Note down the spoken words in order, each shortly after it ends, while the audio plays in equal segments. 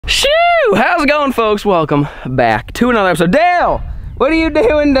Shoo! How's it going, folks? Welcome back to another episode. Dale! What are you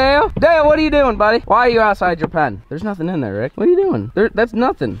doing, Dale? Dale, what are you doing, buddy? Why are you outside your pen? There's nothing in there, Rick. What are you doing? That's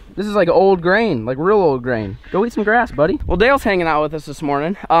nothing. This is like old grain, like real old grain. Go eat some grass, buddy. Well, Dale's hanging out with us this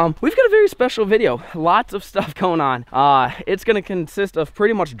morning. We've got a very special video. Lots of stuff going on. It's gonna consist of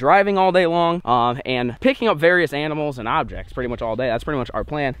pretty much driving all day long, and picking up various animals and objects pretty much all day. That's pretty much our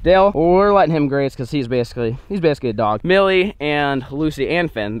plan. Dale, we're letting him graze because he's basically a dog. Millie and Lucy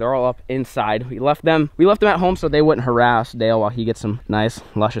and Finn, they're all up inside. We left them at home so they wouldn't harass Dale while he gets some nice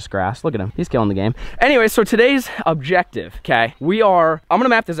luscious grass. Look at him, he's killing the game. Anyway, so today's objective, okay, I'm gonna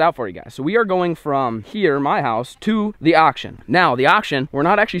map this out for you guys. So we are going from here, my house, to the auction. Now the auction, we're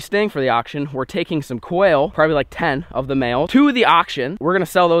not actually staying for the auction. We're taking some quail, probably like 10 of the male, to the auction. We're gonna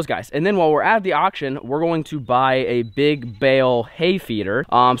sell those guys, and then while we're at the auction, we're going to buy a big bale hay feeder.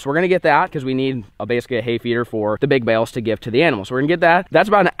 So we're gonna get that because we need basically a hay feeder for the big bales to give to the animals. So we're gonna get that. That's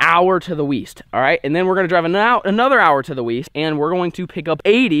about an hour to the west, all right, and then we're gonna drive another hour to the west, and we're going to pick up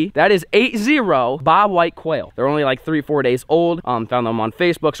 80, that is 80 bobwhite quail. They're only like 3-4 days old. Found them on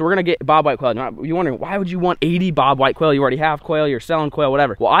Facebook. So we're gonna get bobwhite quail. Now you're wondering, why would you want 80 bobwhite quail? You already have quail, you're selling quail,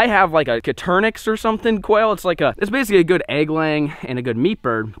 whatever. Well, I have like a KuneKune or something quail. It's basically a good egg laying and a good meat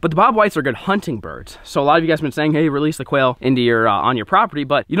bird, but the bobwhites are good hunting birds. So a lot of you guys have been saying, hey, release the quail into your on your property,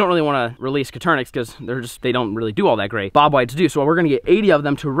 but you don't really want to release KuneKunes because they don't really do all that great. Bobwhites do. So we're gonna get 80 of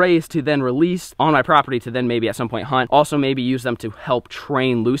them to raise, to then release on my property, to then maybe at some point hunt. Also maybe use them to help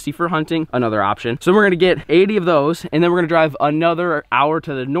train Lucy for hunting, another option. So we're gonna get 80 of those, and then we're gonna drive another hour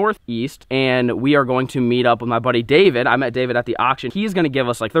to the northeast, and we are going to meet up with my buddy David. I met David at the auction. He's gonna give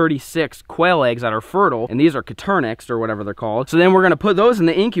us like 36 quail eggs that are fertile, and these are KuneKunes or whatever they're called. So then we're gonna put those in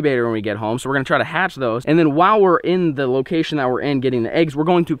the incubator when we get home. So we're gonna try to hatch those, and then while we're in the location that we're in getting the eggs, we're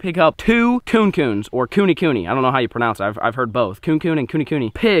going to pick up 2 KuneKunes or KuneKune. I don't know how you pronounce it. I've heard both, KuneKune and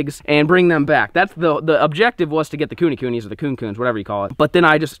KuneKune pigs, and bring them back. That's the objective, was to get the KuneKunes or the KuneKunes, whatever you call it. But then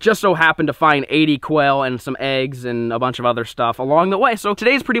I just so happened to find 80 quail and some eggs and a bunch of other stuff along the way. So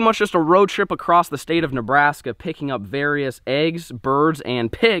today's pretty much just a road trip across the state of Nebraska, picking up various eggs, birds,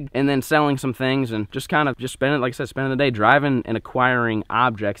 and pig, and then selling some things, and just spending, like I said, spending the day driving and acquiring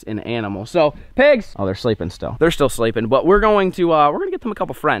objects and animals. So pigs, oh, they're sleeping still. They're still sleeping, but we're going to get them a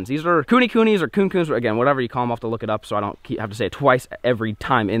couple friends. These are KuneKunes or KuneKunes, again, whatever you call them. I'll have to look it up so I don't have to say it twice every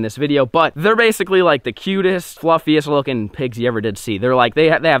time in this video, but they're basically like the cutest, fluffiest looking pigs you ever did see. They're like, they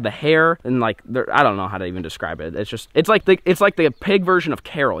have the hair, and like, I don't know how to even describe it. It's like the pig version of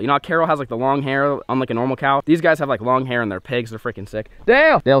Carol. You know how Carol has like the long hair on like a normal cow? These guys have like long hair, and they're pigs. They're freaking sick.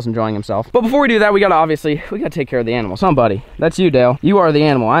 Dale's enjoying himself. But before we do that, we gotta take care of the animals. Somebody, that's you, Dale. You are the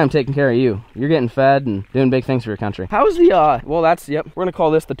animal. I am taking care of you. You're getting fed and doing big things for your country. How's the well, that's, yep, we're gonna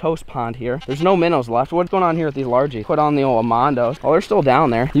call this the toast pond here. There's no minnows left. What's going on here with these largies? Put on the old Amondos. Oh, they're still down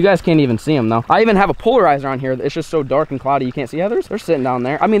there. You guys can't even see them though. I even have a polarizer on here. It's just so dark and cloudy you can't see others. They're sitting down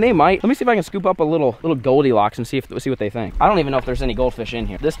there. I mean, they might. Let me see if I can scoop up a little Goldilocks and see what they think. I don't even know if there's any goldfish in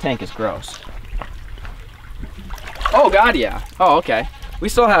here. This tank is gross. Oh God, yeah. Oh, okay. We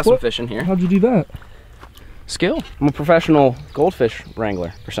still have some fish in here. How'd you do that? Skill. I'm a professional goldfish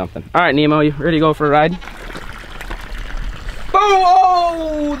wrangler or something. All right, Nemo, you ready to go for a ride?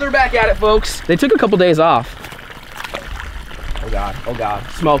 Oh, they're back at it, folks. They took a couple days off. Oh God, oh God.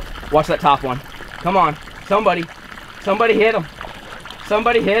 Smoke. Watch that top one. Come on, somebody hit him.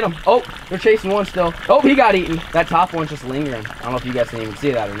 Somebody hit him. Oh, they're chasing one still. Oh, he got eaten. That top one's just lingering. I don't know if you guys can even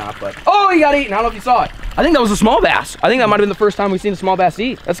see that or not, but oh, he got eaten. I don't know if you saw it. I think that was a small bass. I think that might have been the first time we've seen a small bass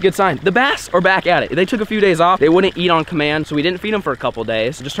eat. That's a good sign. The bass are back at it. They took a few days off. They wouldn't eat on command, so we didn't feed them for a couple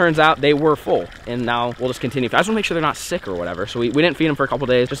days. It just turns out they were full, and now we'll just continue. I just want to make sure they're not sick or whatever, so we didn't feed them for a couple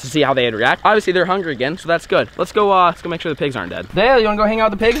days just to see how they'd react. Obviously, they're hungry again, so that's good. Let's go make sure the pigs aren't dead. Dale, you want to go hang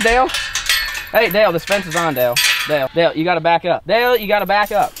out with the pigs, Dale? Hey, Dale, this fence is on, Dale. Dale, you gotta back up. Dale, you gotta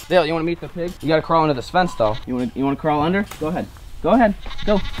back up. Dale, you wanna meet the pig? You gotta crawl into this fence, though. You wanna crawl under? Go ahead. Go ahead.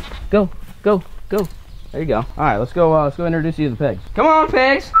 Go. There you go. All right, let's go introduce you to the pigs. Come on,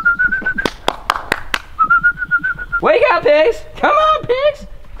 pigs. Wake up, pigs. Come on, pigs.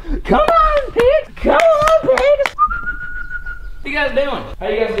 Come on, pigs. Come on, pigs. What you guys doing? How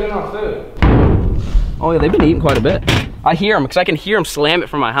you guys doing on food? Oh, yeah, they've been eating quite a bit. I hear them, because I can hear them slam it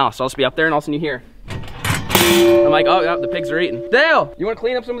from my house. So I'll just be up there, and all of a sudden you hear. I'm like, oh, yeah, the pigs are eating. Dale, you want to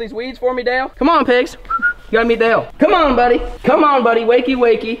clean up some of these weeds for me, Dale? Come on, pigs. You gotta meet Dale. Come on, buddy. Come on, buddy. Wakey,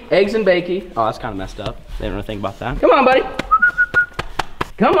 wakey. Eggs and bakey. Oh, that's kind of messed up. They didn't really think about that. Come on, buddy.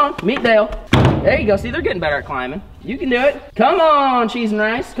 Come on, meet Dale. There you go. See, they're getting better at climbing. You can do it. Come on, cheese and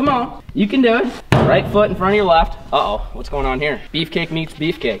rice. Come on. You can do it. Right foot in front of your left. Uh-oh, what's going on here? Beefcake meets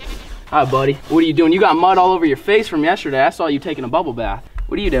beefcake. Hi, buddy. What are you doing? You got mud all over your face from yesterday. I saw you taking a bubble bath.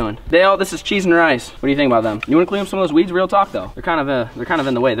 What are you doing? Dale, this is cheese and rice. What do you think about them? You want to clean up some of those weeds? Real talk though. They're kind of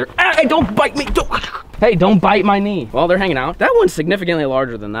in the way. Hey, don't bite me. Hey, don't bite my knee. Well, they're hanging out. That one's significantly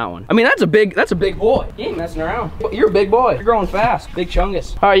larger than that one. I mean, that's a big boy. He ain't messing around. You're a big boy. You're growing fast. Big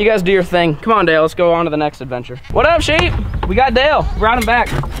chungus. All right, you guys do your thing. Come on, Dale. Let's go on to the next adventure. What up, sheep? We got Dale. Brought him back.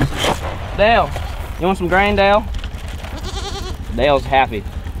 Dale, you want some grain, Dale? Dale's happy.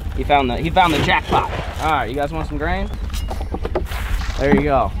 He found the jackpot. All right, you guys want some grain? There you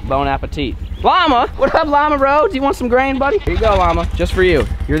go. Bon appetit. Llama, what up, Llama bro? Do you want some grain, buddy? Here you go, Llama. Just for you.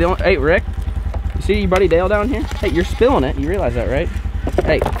 You're the only. Hey, Rick. You see your buddy Dale down here? Hey, you're spilling it. You realize that, right?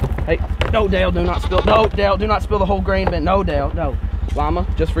 Hey. No, Dale, do not spill. No, Dale, do not spill the whole grain bin. No, Dale, no. Llama,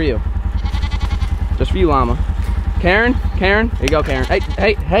 just for you. Just for you, Llama. Karen. Here you go, Karen. Hey.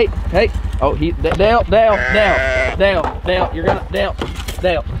 Oh,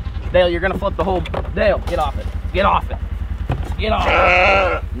 Dale, you're gonna flip the whole. Dale, get off it. Get off it.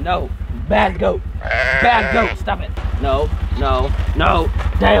 No, bad goat. Stop it. No.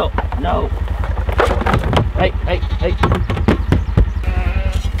 Dale, no. Hey.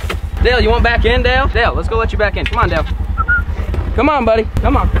 Dale, you want back in, Dale? Dale, let's go let you back in. Come on, Dale. Come on, buddy.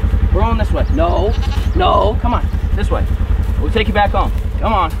 Come on. We're on this way. No. Come on. This way. We'll take you back home.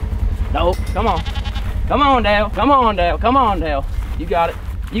 Come on. No. Come on. Come on, Dale. You got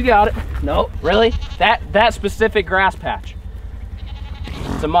it. No. Really? That specific grass patch.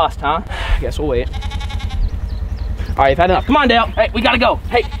 It's a must, huh? I guess we'll wait. All right, you've had enough. Come on, Dale. Hey, we gotta go.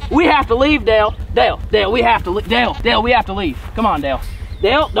 Hey, we have to leave, Dale. Dale, we have to leave. Dale, we have to leave. Come on, Dale.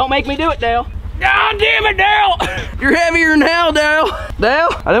 Dale, don't make me do it, Dale. God damn it, Dale! You're heavier than hell, Dale. Dale,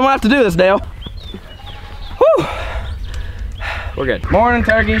 I didn't want to have to do this, Dale. Whew. We're good. Morning,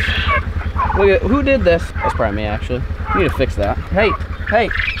 turkeys. Look at, who did this? That's probably me, actually. We need to fix that. Hey.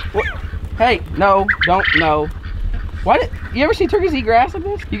 What? Hey, no, don't, no. You ever see turkeys eat grass like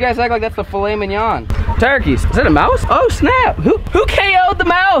this? You guys act like that's the filet mignon. Turkeys, is that a mouse? Oh snap, who KO'd the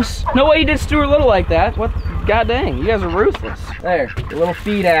mouse? No way you did Stuart Little like that. What, god dang, you guys are ruthless. There, a little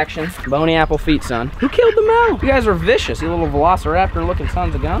feed action. Bony apple feet, son. Who killed the mouse? You guys are vicious, you little velociraptor looking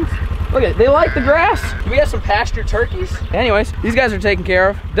sons of guns. Look at it, they like the grass. Do we have some pasture turkeys? Anyways, these guys are taken care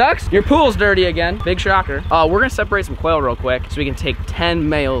of. Ducks, your pool's dirty again. Big shocker. We're gonna separate some quail real quick so we can take 10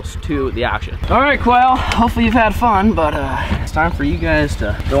 males to the auction. All right, quail, hopefully you've had fun, but it's time for you guys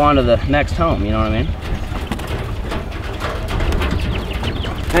to go on to the next home, you know what I mean?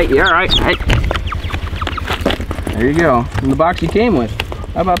 Hey, you all right? Hey. There you go, in the box you came with.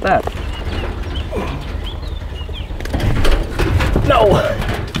 How about that? No!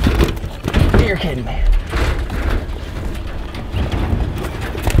 You're kidding me.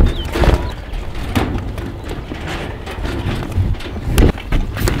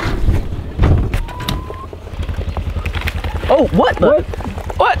 Oh, what the?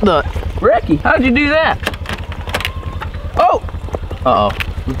 What the? Ricky, how'd you do that? Oh! Uh-oh.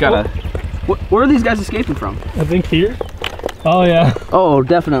 We've got where are these guys escaping from? I think here. Oh, yeah. Oh,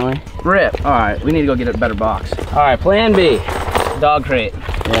 definitely. Rip. All right, we need to go get a better box. All right, plan B. Dog crate.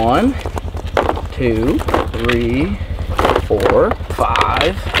 1, 2, 3, 4,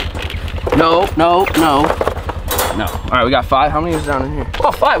 5. No. All right, we got 5. How many is down in here?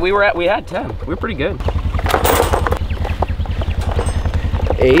 Oh, 5. We had 10. We're pretty good.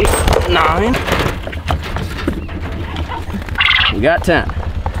 8, 9. We got 10.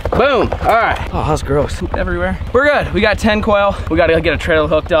 Boom. All right. Oh, that's gross. Everywhere. We're good. We got 10 quail. We got to get a trailer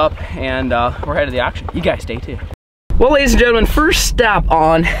hooked up, and we're headed to the auction. You guys stay tuned. Well, ladies and gentlemen, first stop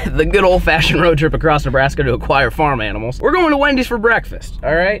on the good old-fashioned road trip across Nebraska to acquire farm animals. We're going to Wendy's for breakfast,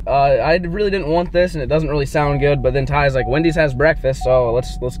 all right? I really didn't want this, and it doesn't really sound good, but then Ty's like, Wendy's has breakfast, so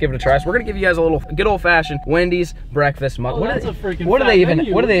let's give it a try. So we're gonna give you guys a little good old-fashioned Wendy's breakfast mug. Oh, what do they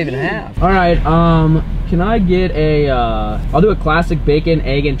even have? All right, can I get a, I'll do a classic bacon,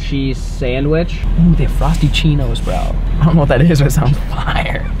 egg, and cheese sandwich. Ooh, they have frosty chinos, bro. I don't know what that is, but it sounds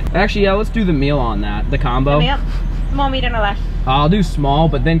fire. Actually, yeah, let's do the meal on that, the combo. Yep. Small, medium, or less? I'll do small,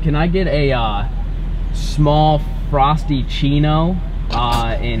 but then can I get a small frosty chino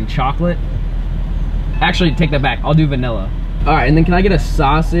in chocolate? Actually, take that back. I'll do vanilla. All right, and then can I get a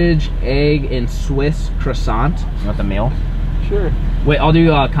sausage, egg, and Swiss croissant? You want the meal? Sure. Wait, I'll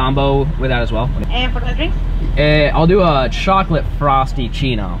do a combo with that as well. And for the drinks? I'll do a chocolate frosty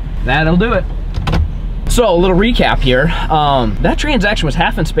chino. That'll do it. So a little recap here. That transaction was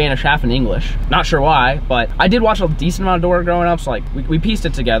half in Spanish, half in English. Not sure why, but I did watch a decent amount of Dora growing up, so like we pieced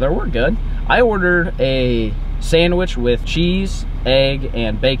it together. We're good. I ordered a sandwich with cheese, egg,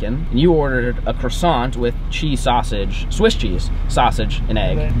 and bacon. And you ordered a croissant with cheese sausage, Swiss cheese, sausage, and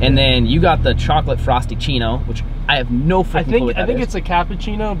egg. And then you got the chocolate frosty chino, which I have no freaking clue what that is. I think it's a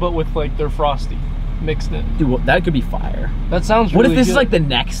cappuccino, but with like their frosty mixed in. Dude, well, that could be fire. That sounds really What if this good. is like the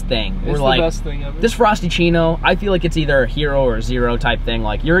next thing? It's the like, best thing ever. This frosty chino, I feel like it's either a hero or a zero type thing.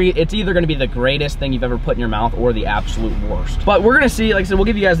 Like it's either gonna be the greatest thing you've ever put in your mouth or the absolute worst. But we're gonna see, like I said, we'll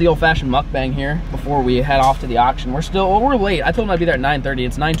give you guys the old-fashioned mukbang here before we head off to the auction. We're late. I told them I'd be there at 9:30.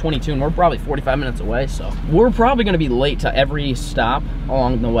 It's 9:22 and we're probably 45 minutes away, so we're probably gonna be late to every stop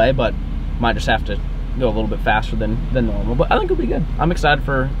along the way, but might just have to go a little bit faster than normal. But I think it'll be good. I'm excited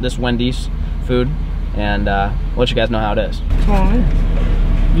for this Wendy's food. And I'll let you guys know how it is. Come on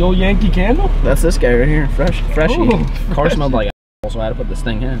in. The old Yankee Candle? That's this guy right here, freshy. Ooh, Car smelled like a so I had to put this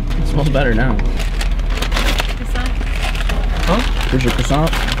thing in. It smells better now. Croissant. Huh? Here's your croissant.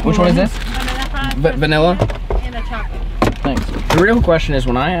 Which one is this? Vanilla. Vanilla? And a chocolate. Thanks. The real question is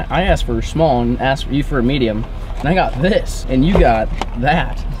when I asked for small and asked you for a medium, and I got this, and you got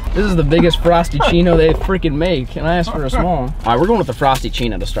that. This is the biggest frosty chino they freaking make, and I asked for a small. All right, we're going with the frosty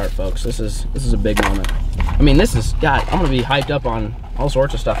chino to start, folks. This is a big moment. I mean, this is, God, I'm gonna be hyped up on all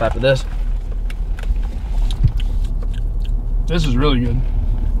sorts of stuff after this. This is really good.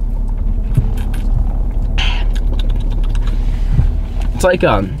 It's like,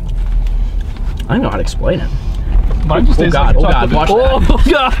 I don't know how to explain it. Mine just tastes like chocolate. Watch that. Oh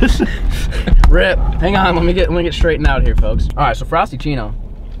gosh. Rip. Hang on, let me get straightened out here, folks. All right, so frosty chino.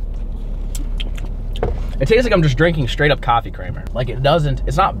 It tastes like I'm just drinking straight up coffee creamer. Like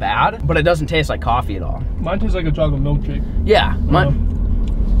it's not bad, but it doesn't taste like coffee at all. Mine tastes like a chocolate milkshake. Yeah,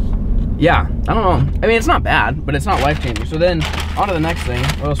 yeah, I don't know. I mean, it's not bad, but it's not life-changing. So then, on to the next thing.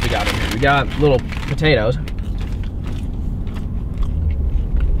 What else we got in here? We got little potatoes.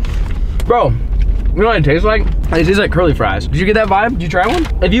 Bro, you know what it tastes like? It tastes like curly fries. Did you get that vibe? Did you try one?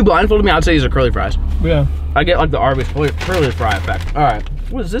 If you blindfolded me, I'd say these are curly fries. Yeah. I get like the Arby's curly fry effect. All right,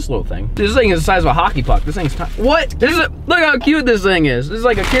 what is this little thing? This thing is the size of a hockey puck. This thing's what? Look how cute this thing is. This is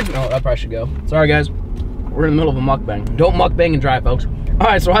like a kid. Oh, I probably should go. Sorry guys, we're in the middle of a mukbang. Don't mukbang and drive, folks. All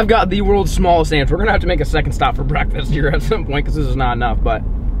right, so I've got the world's smallest sandwich. We're gonna have to make a second stop for breakfast here at some point because this is not enough, but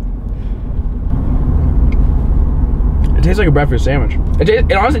it tastes like a breakfast sandwich. It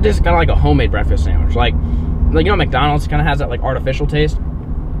honestly tastes kind of like a homemade breakfast sandwich. Like you know, McDonald's kind of has that like artificial taste.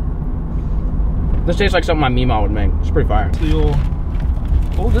 This tastes like something my Mima would make. It's pretty fire.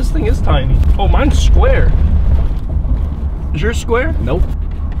 Oh, this thing is tiny. Oh, mine's square. Is yours square? Nope.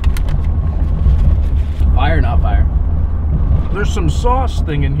 Fire, not fire. There's some sauce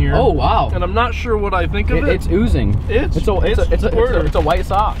thing in here. Oh wow! And I'm not sure what I think of it. It's oozing. It's a white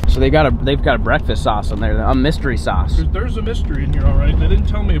sauce. So they've got a breakfast sauce in there, a mystery sauce. There's a mystery in here, all right. They didn't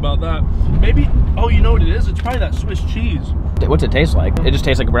tell me about that. Maybe. Oh, you know what it is? It's probably that Swiss cheese. What's it taste like? It just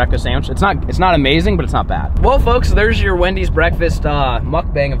tastes like a breakfast sandwich. It's not amazing, but it's not bad. Well, folks, there's your Wendy's breakfast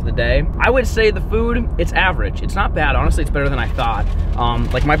mukbang of the day. I would say the food, it's average. It's not bad. Honestly, it's better than I thought.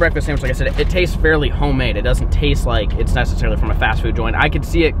 Like my breakfast sandwich, like I said, it tastes fairly homemade. It doesn't taste like it's necessarily from a fast food joint. I could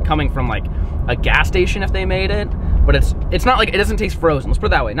see it coming from like a gas station if they made it, but it's not like, it doesn't taste frozen. Let's put it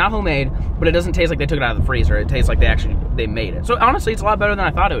that way. Not homemade, but it doesn't taste like they took it out of the freezer. It tastes like they made it. So honestly, it's a lot better than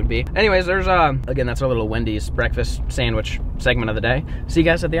I thought it would be. Anyways, there's again, that's our little Wendy's breakfast sandwich segment of the day. See you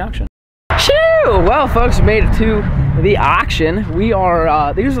guys at the auction. Shoo! Well, folks, we made it to the auction. We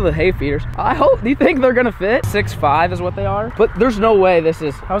are, these are the hay feeders. Do you think they're gonna fit? 6'5" is what they are. But there's no way this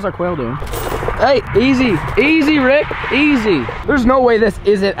is, how's our quail doing? Hey, easy, Rick, easy. There's no way this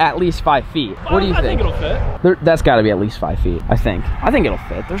isn't at least 5 feet. What do you think? I think it'll fit. That's gotta be at least 5 feet, I think. I think it'll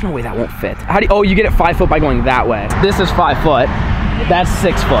fit. There's no way that won't fit. Oh, you get it 5 foot by going that way. This is 5 foot. That's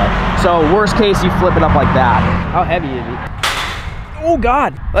 6 foot. So worst case, you flip it up like that. How heavy is it? Oh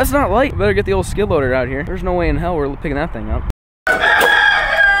God, that's not light. Better get the old skid loader out here. There's no way in hell we're picking that thing up.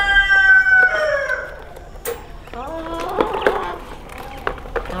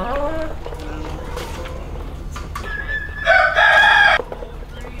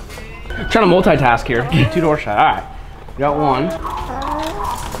 I'm trying to multitask here. 2-door shot. All right, got one.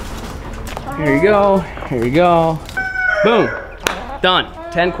 Here you go. Here you go. Boom.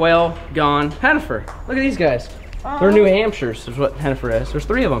 Done. 10 quail gone. Hennifer. Look at these guys. They're New Hampshires, is what Hennifer is. There's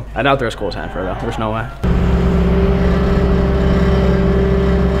 3 of them. I doubt they're as cool as Hennifer though. There's no way.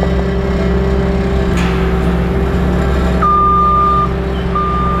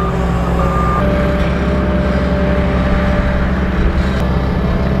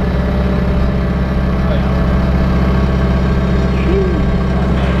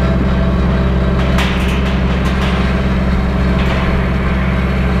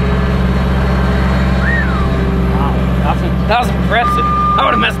 I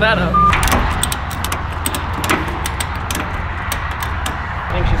would have messed that up.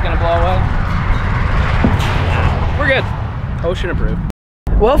 Think she's gonna blow away? We're good. Ocean approved.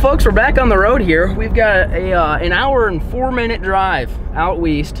 Well, folks, we're back on the road here. We've got a an hour and 4-minute drive out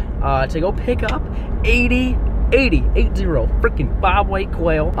west to go pick up 80 freaking bobwhite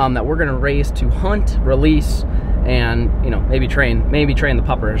quail that we're gonna raise to hunt, release, and maybe train the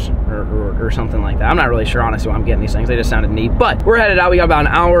puppers or something like that. I'm not really sure honestly why I'm getting these things. They just sounded neat. But we're headed out. We got about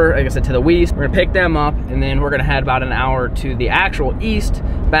an hour, like I said, to the west. We're gonna pick them up, and then we're gonna head about an hour to the actual east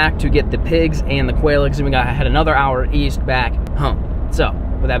back to get the pigs and the quail eggs, and we gotta head another hour east back home. So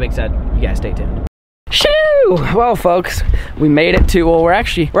with that being said, you guys stay tuned. Shoo! Well, folks, we made it to, well, we're at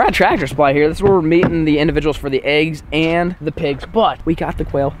Tractor Supply here. This is where we're meeting the individuals for the eggs and the pigs, but we got the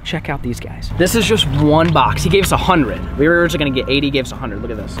quail. Check out these guys. This is just one box. He gave us 100. We were originally gonna get 80, he gave us 100.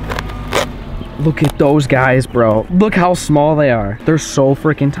 Look at this. Look at those guys, bro. Look how small they are. They're so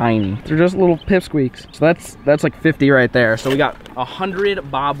freaking tiny. They're just little pipsqueaks. So that's like 50 right there. So we got 100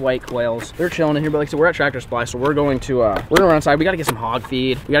 bobwhite quails. They're chilling in here, but like I said, we're at Tractor Supply, so we're going to run outside. We gotta get some hog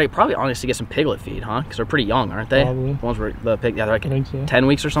feed. We gotta probably honestly get some piglet feed, huh? Because they're pretty young, aren't they? Probably. The ones where the pig, yeah, they're like so. 10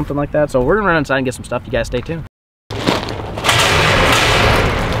 weeks or something like that. So we're gonna run outside and get some stuff. You guys stay tuned.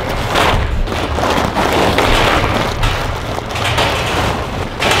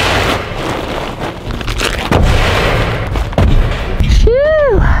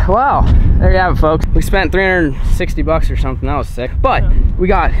 Wow, there you have it, folks. We spent 360 bucks or something. That was sick. But we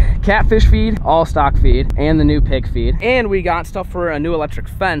got catfish feed, all stock feed, and the new pig feed. And we got stuff for a new electric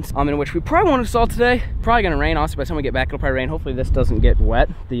fence, in which we probably won't install today. Probably gonna rain. Honestly, by the time we get back, it'll probably rain. Hopefully this doesn't get wet.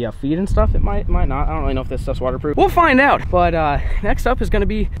 The feed and stuff, it might not. I don't really know if this stuff's waterproof. We'll find out. But next up is gonna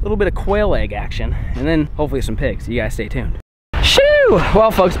be a little bit of quail egg action, and then hopefully some pigs. You guys stay tuned. Shoo!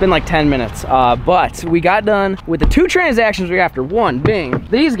 Well, folks, it's been like 10 minutes, but we got done with the 2 transactions we're after. One being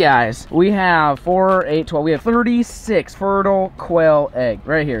these guys. We have 4, 8, 12. We have 36 fertile quail eggs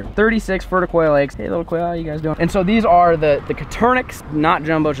right here. 36 fertile quail eggs. Hey, little quail, how you guys doing? And so these are the Coturnix, not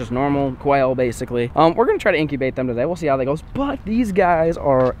jumbo, just normal quail, basically. We're gonna try to incubate them today. We'll see how that goes. But these guys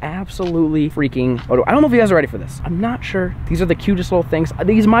are absolutely freaking. I don't know if you guys are ready for this. I'm not sure. These are the cutest little things.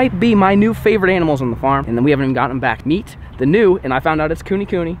 These might be my new favorite animals on the farm, and then we haven't even gotten them back. Meet the new, and I found out it's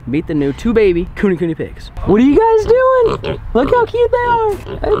KuneKune. Meet the new 2 baby KuneKune pigs. What are you guys doing? Look how cute they are.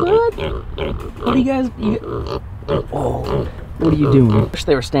 Hey, bud. What are you guys? Oh, what are you doing? Wish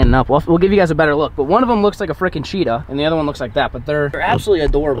they were standing up. We'll give you guys a better look. But one of them looks like a freaking cheetah, and the other one looks like that. But they're absolutely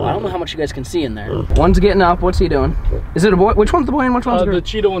adorable. I don't know how much you guys can see in there. One's getting up. What's he doing? Is it a boy? Which one's the boy and which one's the girl? The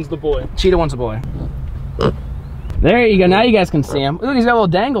cheetah one's the boy. Cheetah one's the boy. There you go. Now you guys can see him. Look, he's got a little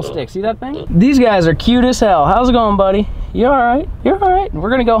dangle stick. See that thing? These guys are cute as hell. How's it going, buddy? You all right? You're all right. We're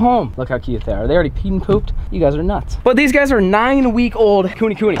gonna go home. Look how cute they are. They already peed and pooped. You guys are nuts. But these guys are 9-week-old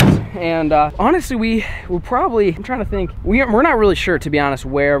KuneKunes. And honestly, we will probably, I'm trying to think, we're not really sure, to be honest,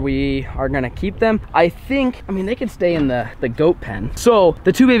 where we are gonna keep them. I mean, they can stay in the goat pen. So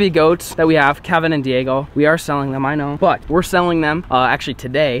the 2 baby goats that we have, Kevin and Diego, we are selling them, I know, but we're selling them actually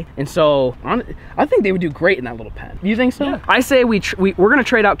today. And so I think they would do great in that little pen. You think so? Yeah. I say we're gonna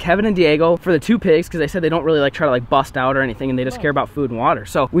trade out Kevin and Diego for the 2 pigs, because they said they don't really like try to like bust out or anything, and they just care about food and water.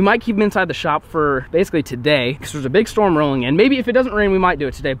 So we might keep them inside the shop for basically today, because there's a big storm rolling in. Maybe if it doesn't rain, we might do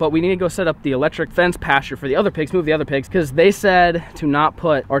it today, but we need to go set up the electric fence pasture for the other pigs, move the other pigs, because they said to not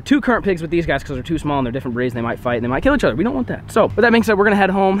put our 2 current pigs with these guys because they're too small and they're different breeds and they might fight and they might kill each other. We don't want that. So with that being said, we're gonna head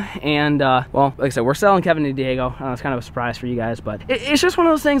home, and well, like I said, we're selling Kevin and Diego. It's kind of a surprise for you guys, but it's just one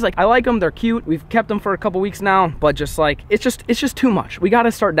of those things. Like, I like them, they're cute. We've kept them for a couple weeks now, but just like, it's just too much. We got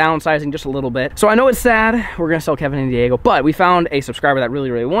to start downsizing just a little bit. So I know it's sad, we're gonna sell Kevin and Diego, but we found a subscriber that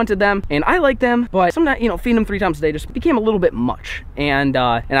really wanted them, and I like them, but sometimes, feeding them 3 times a day just became a little bit much. And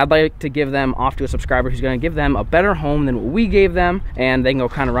I'd like to give them off to a subscriber who's gonna give them a better home than what we gave them, and they can go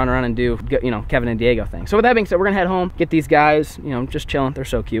kind of run around and do, Kevin and Diego thing. So with that being said, we're gonna head home, get these guys, just chilling. They're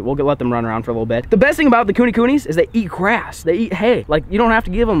so cute. We'll let them run around for a little bit. The best thing about the KuneKunes is they eat grass. They eat hay. Like, you don't have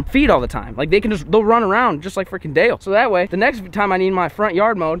to give them feed all the time. Like, they'll run around just like freaking Dale. So that way, the next time I need my front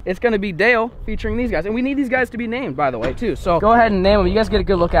yard mode, it's gonna be Dale featuring these guys. And we need these guys to be named, by the way, too. So go ahead and name them. You guys get a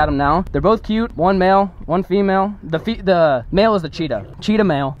good look at them now. They're both cute. One male, one female. The male is the cheetah. Cheetah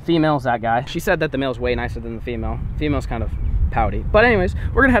male. Female is that guy. She said that the male's way nicer than the female. Female's kind of pouty. But anyways,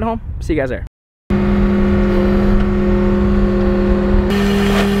 we're gonna head home. See you guys there.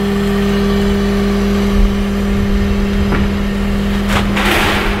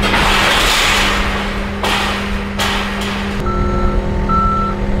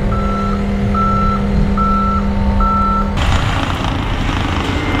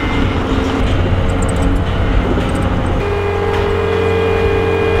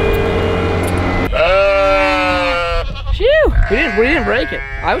 We didn't break it.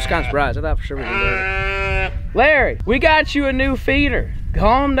 I was kind of surprised. I thought for sure we didn't break it. Larry, we got you a new feeder.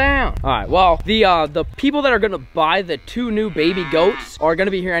 Calm down. All right, well, the people that are gonna buy the 2 new baby goats are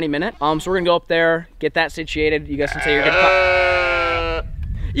gonna be here any minute. So we're gonna go up there, get that situated. You guys can say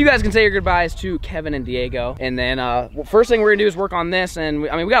your goodbyes to Kevin and Diego. And then first thing we're gonna do is work on this. And we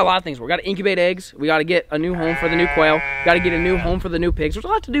got a lot of things. We gotta incubate eggs. We gotta get a new home for the new quail. We gotta get a new home for the new pigs. There's a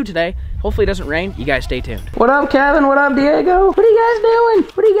lot to do today. Hopefully it doesn't rain. You guys stay tuned. What up, Kevin? What up, Diego? What are you guys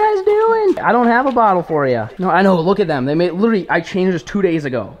doing? What are you guys doing? I don't have a bottle for you. No, I know. Look at them. They made literally. I changed this 2 days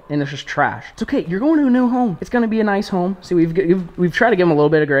ago, and it's just trash. It's okay. You're going to a new home. It's gonna be a nice home. See, we've tried to give them a little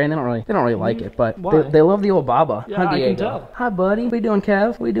bit of gray, and they don't really like it. But they love the old Baba. Yeah, huh, Diego? I can tell. Hi, buddy. What you doing,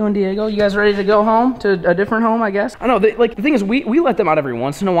 Kev? What you doing, Diego? You guys ready to go home to a different home? I guess. I know. The thing is, we let them out every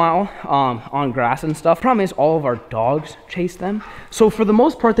once in a while on grass and stuff. Problem is, all of our dogs chase them. So for the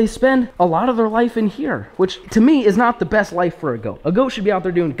most part, they spend a lot of their life in here, which to me is not the best life for a goat. A goat should be out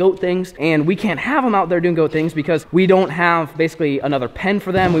there doing goat things, and we can't have them out there doing goat things because we don't have basically another pen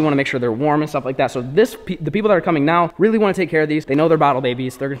for them. We want to make sure they're warm and stuff like that. So the people that are coming now really want to take care of these. They know they're bottle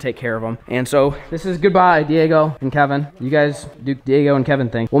babies. They're gonna take care of them. And so this is goodbye, Diego and Kevin. You guys do Diego and Kevin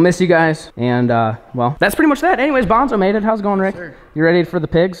thing. We'll miss you guys. And well, that's pretty much that. Anyways, Bonzo made it. How's it going, Rick? Sure. You ready for the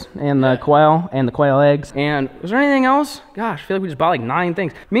pigs and the quail and the quail eggs? And was there anything else? Gosh, I feel like we just bought like 9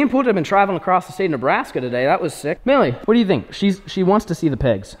 things. Me and Pooja have been traveling across the state of Nebraska today. That was sick. Millie, what do you think? She wants to see the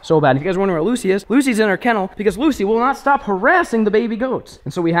pigs so bad. If you guys are wondering where Lucy is, Lucy's in her kennel because Lucy will not stop harassing the baby goats.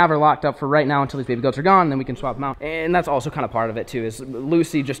 And so we have her locked up for right now until these baby goats are gone, and then we can swap them out. And that's also kind of part of it too, is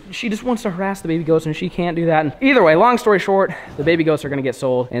Lucy she just wants to harass the baby goats, and she can't do that. And either way, long story short, the baby goats are gonna get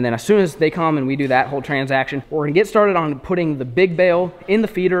sold. And then as soon as they come and we do that whole transaction, we're gonna get started on putting the big bale in the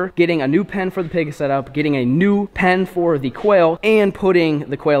feeder, getting a new pen for the pig set up, getting a new pen for the quail, and putting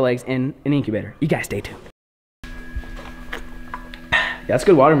the quail eggs in an incubator. You guys stay tuned. Yeah, that's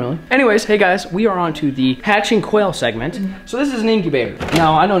good watermelon. Anyways, hey guys, we are on to the hatching quail segment. So this is an incubator.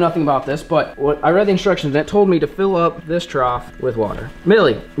 Now, I know nothing about this, but I read the instructions and it told me to fill up this trough with water.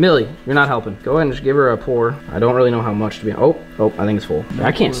 Millie, you're not helping. Go ahead and just give her a pour. I don't really know how much to be. Oh, I think it's full.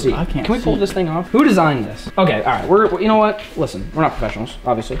 I can't see. Can we pull this thing off? Who designed this? Okay, all right, you know what? Listen, we're not professionals,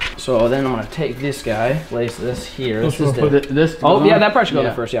 obviously. So then I'm gonna take this guy, place this here. This is the, oh yeah, that probably should go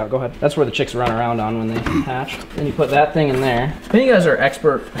there first. Yeah, go ahead. That's where the chicks run around on when they hatch. Then you put that thing in there. I think you guys are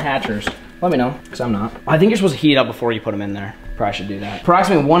expert hatchers. Let me know, because I'm not. I think you're supposed to heat up before you put them in there. Probably should do that.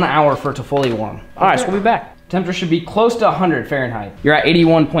 Approximately 1 hour for it to fully warm. All right, so we'll be back. Temperature should be close to 100 Fahrenheit. You're at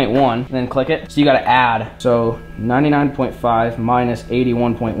 81.1, then click it. So you gotta add. So 99.5 minus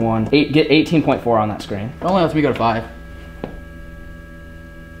 81.1. Get 18.4 on that screen. It only lets me go to 5.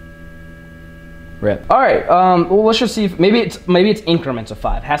 Rip. All right, well, let's just see if maybe it's increments of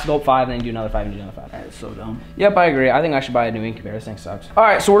 5. Has to go up 5, and then do another 5, and do another 5. That's so dumb. Yep, I agree. I think I should buy a new incubator. This thing sucks. All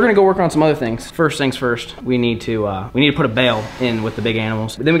right, so we're gonna go work on some other things. First things first, we need to put a bale in with the big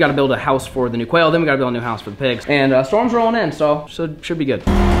animals. But then we gotta build a house for the new quail. Then we gotta build a new house for the pigs. And storm's rolling in, so should be good.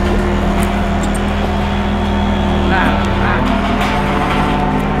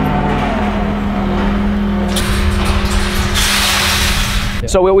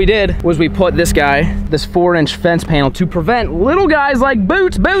 So what we did was we put this 4-inch fence panel to prevent little guys like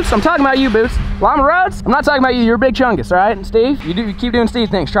Boots. Boots, I'm talking about you, Boots. Llama Roads, I'm not talking about you. You're a big chungus, all right? And Steve, you keep doing Steve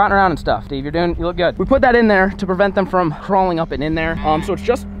things, trotting around and stuff. Steve, you look good. We put that in there to prevent them from crawling up and in there. So it's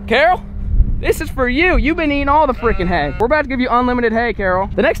just, Carol, this is for you. You've been eating all the freaking hay. We're about to give you unlimited hay, Carol.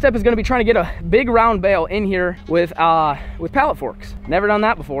 The next step is gonna be trying to get a big round bale in here with pallet forks. Never done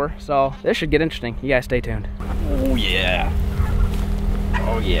that before, so this should get interesting. You guys stay tuned. Oh yeah.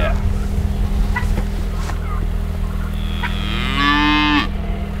 Oh yeah.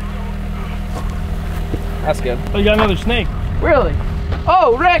 That's good. Oh, you got another snake. Really?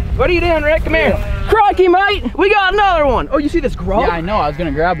 Oh, Rick, what are you doing, Rick? Come here. Crikey, mate, we got another one. Oh, you see this grub? Yeah, I know. I was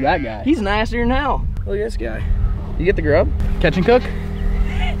gonna grab that guy. He's nastier than hell. Look at this guy. You get the grub? Catch and cook?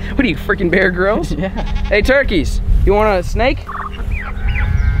 What are you, freaking Bear Grylls? Yeah. Hey, turkeys, you want a snake?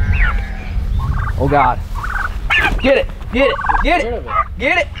 Oh, God. Get it, get it, get it,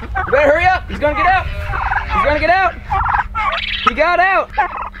 get it. You better hurry up. He's gonna get out. He's gonna get out. He got out.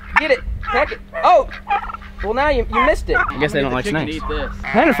 Get it, heck it. Oh, well now you missed it. I guess they don't like snakes. Eat this.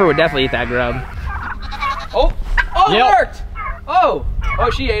 Jennifer would definitely eat that grub. Oh, yep. It worked. Oh,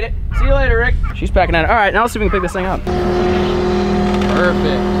 she ate it. See you later, Rick. She's packing at it. All right, now let's see if we can pick this thing up.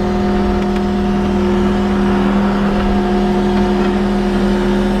 Perfect.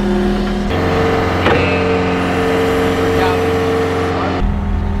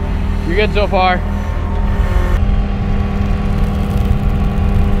 You're good so far.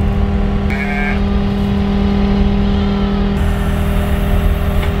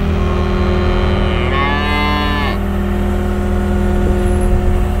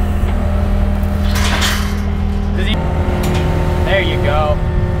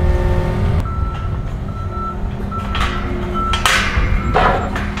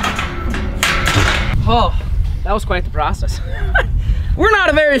 quite the process. We're not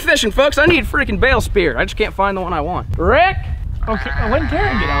a very efficient, folks. I need a freaking bale spear. I just can't find the one I want. Rick? Okay, when did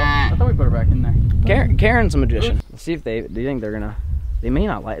Karen get out? I thought we put her back in there. Karen's a magician. Let's see if do you think they're gonna, they may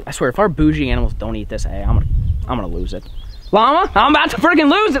not like it. I swear, if our bougie animals don't eat this hay, I'm gonna lose it. Llama, I'm about to freaking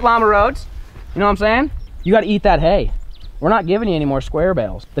lose it, Llama Rhodes. You know what I'm saying? You gotta eat that hay. We're not giving you any more square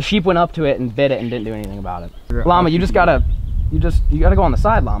bales. The sheep went up to it and bit it and didn't do anything about it. Llama, you gotta go on the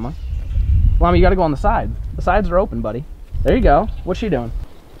side, Llama. Llama, you gotta go on the side. The sides are open, buddy. There you go. What's she doing?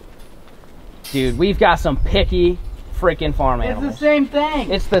 Dude, we've got some picky freaking farm animals. It's the same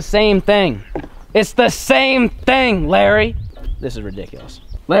thing. It's the same thing. It's the same thing, Larry. This is ridiculous.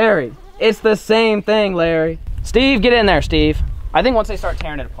 Larry, it's the same thing, Larry. Steve, get in there, Steve. I think once they start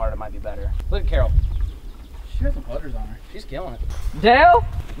tearing it apart, it might be better. Look at Carol. She has some butters on her. She's killing it. Dale,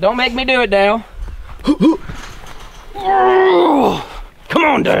 don't make me do it, Dale. Come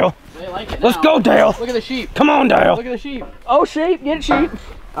on, Dale. They like it Let's now. go, Dale. Look at the sheep. Come on, Dale. Look at the sheep. Oh, sheep, get it, sheep.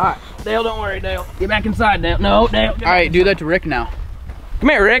 All right, Dale, don't worry, Dale. Get back inside, Dale. No, Dale. All right, do that to Rick now. Come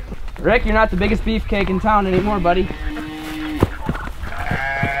here, Rick. Rick, you're not the biggest beefcake in town anymore, buddy.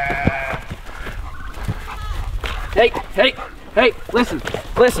 Hey, listen.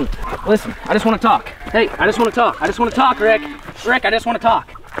 I just want to talk. Hey, I just want to talk, Rick. Rick, I just want to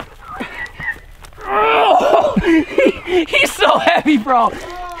talk. Oh, he's so heavy, bro.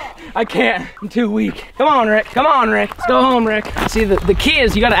 I can't, I'm too weak. Come on, Rick, let's go home, Rick. See, the key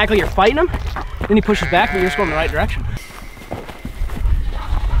is you gotta act like you're fighting him, then he pushes back, but you're just going the right direction.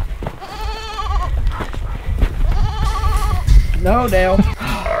 No, Dale.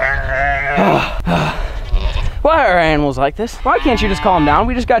 Why are animals like this? Why can't you just calm down?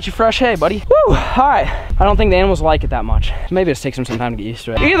 We just got you fresh hay, buddy. Woo, all right. I don't think the animals like it that much. Maybe it just takes them some time to get used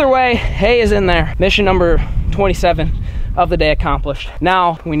to it. Either way, hay is in there. Mission number 27 of the day accomplished.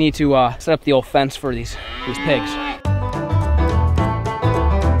 Now we need to set up the old fence for these pigs.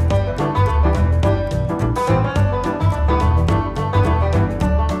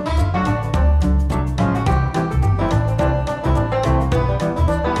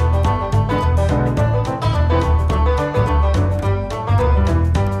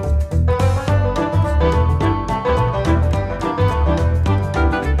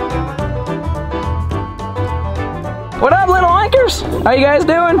 What up, little anchors? How you guys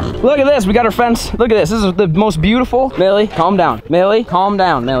doing? Look at this, we got our fence. Look at this, this is the most beautiful. Millie, calm down. Millie, calm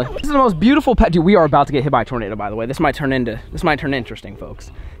down, Millie. This is the most beautiful pet. Dude, we are about to get hit by a tornado, by the way. This might turn interesting, folks.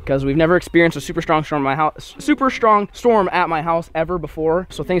 Because we've never experienced a super strong storm at my house ever before.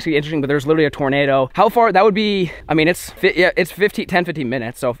 So things could get interesting, but there's literally a tornado. How far? That would be, I mean, it's 10-15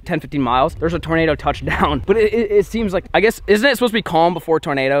 minutes, so 10-15 miles. There's a tornado touchdown. But it seems like, I guess, isn't it supposed to be calm before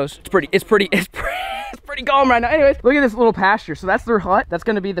tornadoes? It's pretty calm right now. Anyways, look at this little pasture. So that's their hut. That's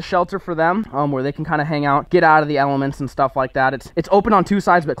gonna be the shelter for them, where they can kind of hang out, get out of the elements and stuff like that. It's open on two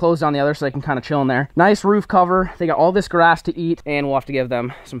sides, but closed on the other, so they can kind of chill in there. Nice roof cover. They got all this grass to eat, and we'll have to give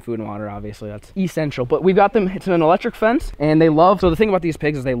them some food and water, obviously. That's essential. But we've got them, it's an electric fence, and they love, so the thing about these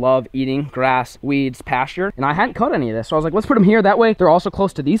pigs is they love eating grass, weeds, pasture, and I hadn't cut any of this. So I was like, let's put them here. That way, they're also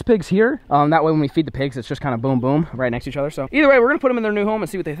close to these pigs here. That way, when we feed the pigs, it's just kind of boom, boom, right next to each other. So either way, we're gonna put them in their new home and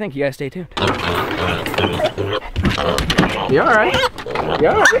see what they think. You guys stay tuned. You all right? You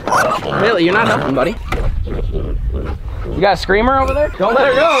all right? Billy, you're not helping, buddy. You got a screamer over there? Don't let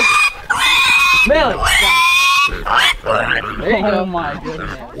her go. Billy. There you go. Oh my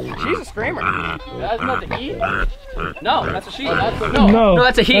goodness. She's a screamer. That's not the he? No, that's a she. Oh, that's a, No,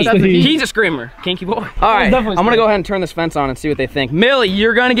 that's a he. That's the he. He's a screamer. Kinky boy. All right, I'm gonna go ahead and turn this fence on and see what they think. Millie,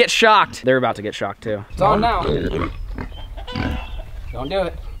 you're gonna get shocked. They're about to get shocked too. It's on now. Don't do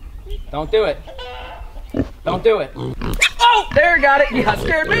it. Don't do it. Don't do it. Oh, there, got it. Yeah,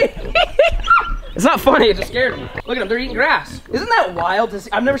 scared me. It's not funny, it just scared me. Look at them, they're eating grass. Isn't that wild to see?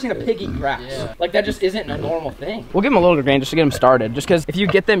 I've never seen a pig eat grass. Yeah. Like, that just isn't a normal thing. We'll give them a little grain just to get them started. Just because if you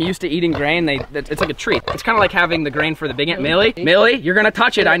get them used to eating grain, it's like a treat. It's kind of like having the grain for the big ant. Millie, you're gonna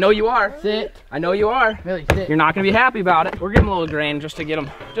touch it. I know you are. Sit. I know you are. Millie, sit. You're not gonna be happy about it. We're giving them a little grain just to get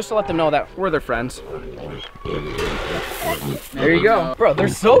them, just to let them know that we're their friends. There you go. Bro, they're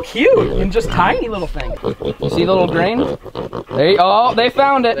so cute and just tiny little things. You see the little grain? Oh, they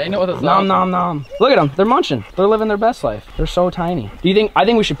found it. They know what it's nom, like. nom, nom. Look at them, they're munching. They're living their best life. They're so tiny. Do you think, I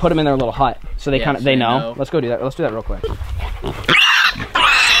think we should put them in their little hut so they kind of, they know. Let's go do that. Let's do that real quick.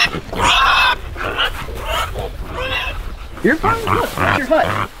 You're fine. Look, that's your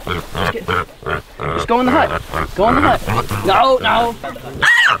hut. Just go in the hut. Go in the hut. No, no.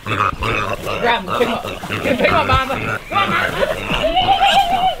 Grab him. Pick him up. Pick him up, Mama.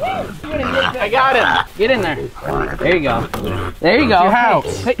 I got him. Get in there. There you go. There you go. Your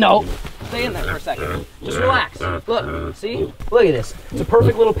house. Hey, no. Stay in there for a second. Just relax. Look, see? Look at this. It's a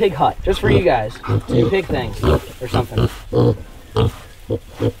perfect little pig hut, just for you guys. Do pig things or something.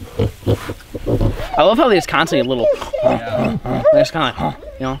 I love how they just constantly little. They're just kind of,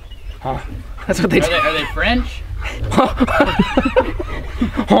 you know. That's what they do. Are they French?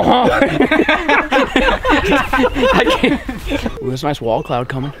 I can't. Ooh, there's a nice wall cloud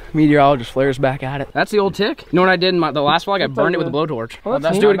coming. Meteorologist flares back at it. That's the old tick. You know what I did in the last vlog? I burned it with a blowtorch. Oh,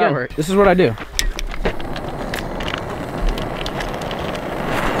 Let's do it again. This is what I do.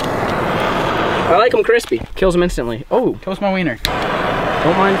 I like them crispy. Kills them instantly. Oh, Toast my wiener.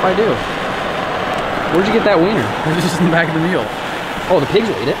 don't mind if I do. Where'd you get that wiener? It's just in the back of the mule. Oh, the pigs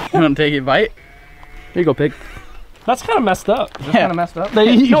will eat it. You want to take a bite? Here you go, pig. That's kind of messed up. That's kind of messed up. No,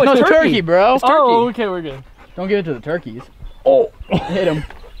 it's turkey, bro. It's turkey. Oh, okay, we're good. Don't give it to the turkeys. Oh, Hit him.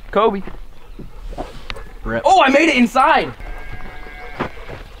 Kobe. Rip. Oh, I made it inside. A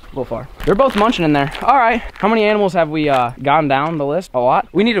little far. They're both munching in there. All right. How many animals have we gone down the list? A lot.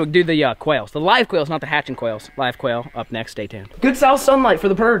 We need to do the quails. The live quails, not the hatching quails. Live quail up next. Stay tuned. Good south sunlight for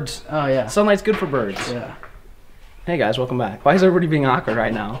the birds. Oh, yeah. Sunlight's good for birds. Yeah. Hey guys, welcome back. Why is everybody being awkward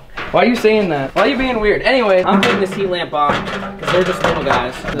right now? Why are you saying that? Why are you being weird? Anyway, I'm putting this heat lamp on because they're just little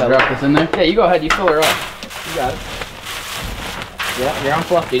guys. Drop this in there? Yeah, you go ahead. You fill her up. You got it. Yeah, you're on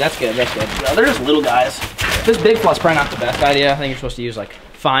fluff, dude. That's good. That's good. Yeah, they're just little guys. This big fluff's probably not the best idea. I think you're supposed to use like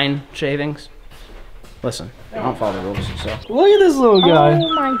fine shavings. Listen, I don't follow the rules, so. Look at this little guy.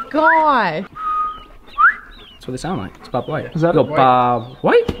 Oh my god. That's what they sound like. It's Bob White. Is that go White? Bob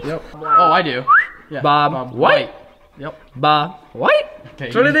White? Yep. Oh, I do. Yeah. Bob White. Yep. Bob White. Okay,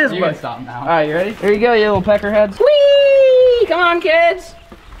 That's what it is, you bud. can stop now. All right, you ready? Here you go, you little peckerheads. Whee! Come on, kids.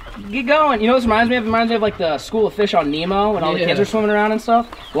 Get going. You know what this reminds me of? It reminds me of like the School of Fish on Nemo when all the kids are swimming around and stuff.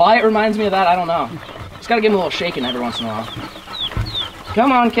 Why it reminds me of that, I don't know. Just gotta give them a little shaking every once in a while.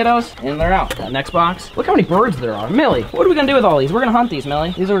 Come on, kiddos. And they're out. That next box. Look how many birds there are. Millie, what are we gonna do with all these? We're gonna hunt these,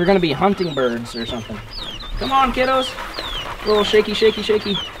 Millie. These are gonna be hunting birds or something. Come on, kiddos. A little shaky, shaky,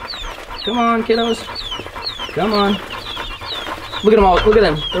 shaky. Come on, kiddos. Come on. Look at them all. Look at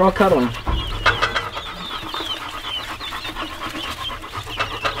them. They're all cuddling.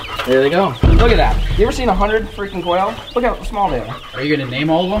 There they go. Look at that. You ever seen 100 freaking quail? Look how small they are. Are you gonna name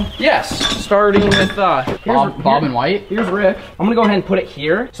all of them? Yes. Starting with Bob and White. Here's Rick. I'm gonna go ahead and put it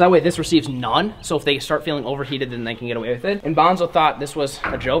here, so that way this receives none. So if they start feeling overheated, then they can get away with it. And Bonzo thought this was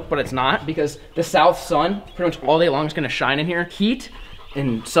a joke, but it's not, because the south sun, pretty much all day long, is gonna shine in here. Heat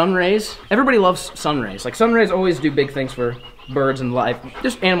and sun rays. Everybody loves sun rays. Like sun rays always do big things for birds and life,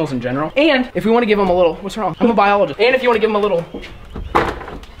 just animals in general. And if we want to give them a little, what's wrong? I'm a biologist. And if you want to give them a little,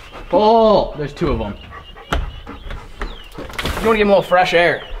 Oh, there's two of them. you want to give them a little fresh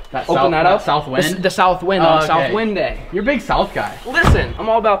air. Open that up. South wind? The south wind on South Wind Day. You're a big South guy. Listen, I'm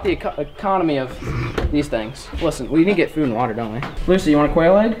all about the economy of these things. Listen, we need to get food and water, don't we? Lucy, you want a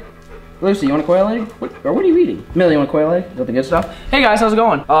quail egg? Lucy, you want a quail egg? What are you eating? Millie, you want a quail egg? Is that the good stuff? Hey guys, how's it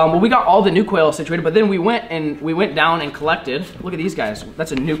going? Well, we got all the new quail situated, but then we went down and collected. Look at these guys.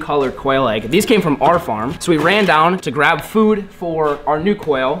 That's a new colored quail egg. These came from our farm. So we ran down to grab food for our new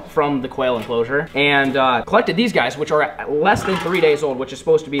quail from the quail enclosure and collected these guys, which are less than 3 days old, which is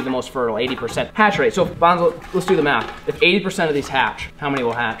supposed to be the most fertile, 80% hatch rate. So Bonzo, let's do the math. If 80% of these hatch, how many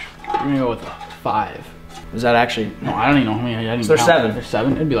will hatch? We're gonna go with 5. Is that actually? No, I don't even know how many. I didn't So there's count. 7. There's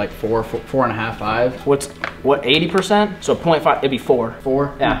 7. It'd be like 4 and a half, 5. What 80%? So 0.5, it'd be 4.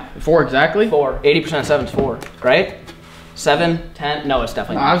 4. Yeah. 4 exactly. 4. 80% of 7 is 4, right? 7, 10. No, it's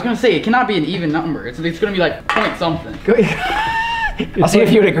definitely No, not. I was gonna say it cannot be an even number. It's gonna be like point something. I'll see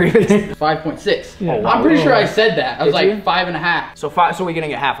if you would agree with me. 5.6. Yeah. Oh, wow. I'm pretty sure I said that. I was Did like you? 5 and a half. So 5. So we're gonna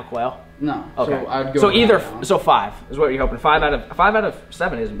get half a quail. No. Okay. So I'd go. So with either. that now. So 5 is what you're hoping. 5 out of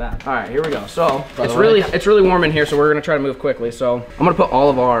 7 isn't bad. All right, here we go. So By it's the way. it's really warm in here. So we're gonna try to move quickly. So I'm gonna put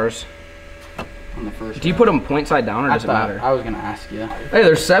all of ours. on the first. Do you put them point side down or does it matter? I was gonna ask you. Hey,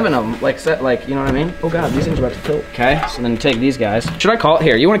 there's 7 of them. Like you know what I mean? Oh God, these things are about to tilt. Okay, so then take these guys. Should I call it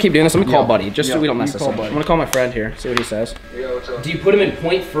here? You want to keep doing this? Let me call Yeah. Buddy, just so Yeah, we don't mess you this call up. Buddy. I'm gonna call my friend here. See what he says. Yeah, what's up? Do you put them in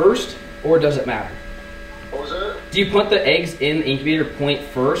point first, or does it matter? What was that? Do you put the eggs in the incubator point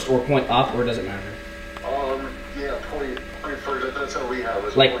first, or point up, or does it matter? Yeah, point first. That's how we have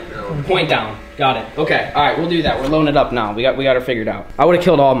it. Like Point down. point down. Got it. Okay. All right, we'll do that. We're loading it up now. We got it figured out. I would have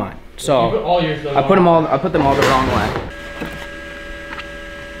killed all mine. So You put all yours, though, I put them all the wrong way.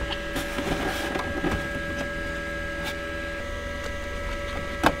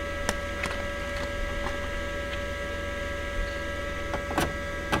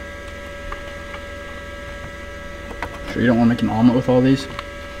 Sure you don't want to make an omelet with all these?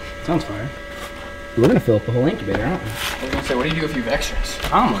 Sounds fire. We're gonna fill up the whole incubator, aren't we? I was gonna say, what do you do if you have extras?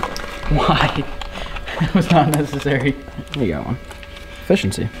 Omelet. Why? It was not necessary. You got one.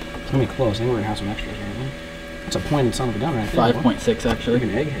 Efficiency. It's gonna be close. I think we're gonna have some extras right now. That's a pointed son of a gun right there. 5.6 actually. Like an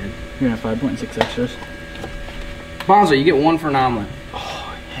egghead. You're gonna have 5.6 extras. Bonzo, you get one for an omelet.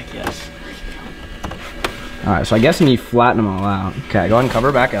 Oh, heck yes. Alright, so I guess you need to flatten them all out. Okay, go ahead and cover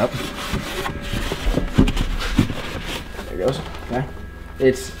it back up. There it goes. Okay.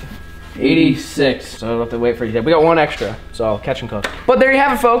 It's 86, so I'll have to wait for you. We got one extra, so I'll catch and cook. But there you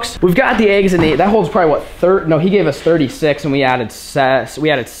have it, folks. We've got the eggs in the, that holds probably what, no, he gave us 36 and we added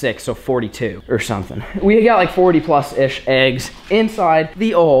 6, so 42 or something. We got like 40 plus-ish eggs inside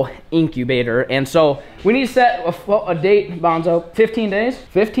the old incubator, and so we need to set a date, Bonzo. 15 days?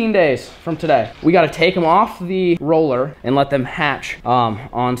 15 days from today. We got to take them off the roller and let them hatch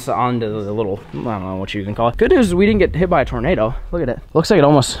onto the little, I don't know what you even call it. Good news is we didn't get hit by a tornado. Look at it. Looks like it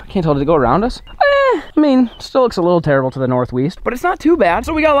almost, I can't tell, did it go around us? I mean, still looks a little terrible to the northwest, but it's not too bad.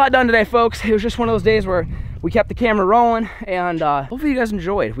 So we got a lot done today, folks. It was just one of those days where we kept the camera rolling, and hopefully you guys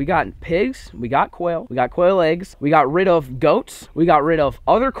enjoyed. We got pigs, we got quail eggs, we got rid of goats, we got rid of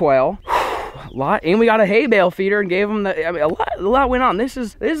other quail. A lot, and we got a hay bale feeder and gave them the, I mean, a lot went on. This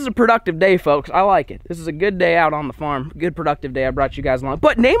is a productive day, folks. I like it. This is a good day out on the farm. Good productive day. I brought you guys along.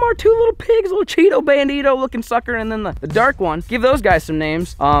 But name our two little pigs, little Cheeto Bandito looking sucker, and then the dark one. Give those guys some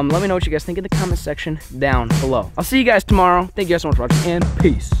names. Let me know what you guys think in the comment section down below. I'll see you guys tomorrow. Thank you guys so much for watching, and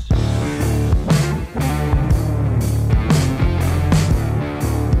peace.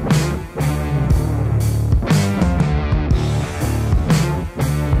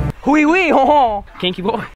 Wee wee, ho ho. Kinky boy.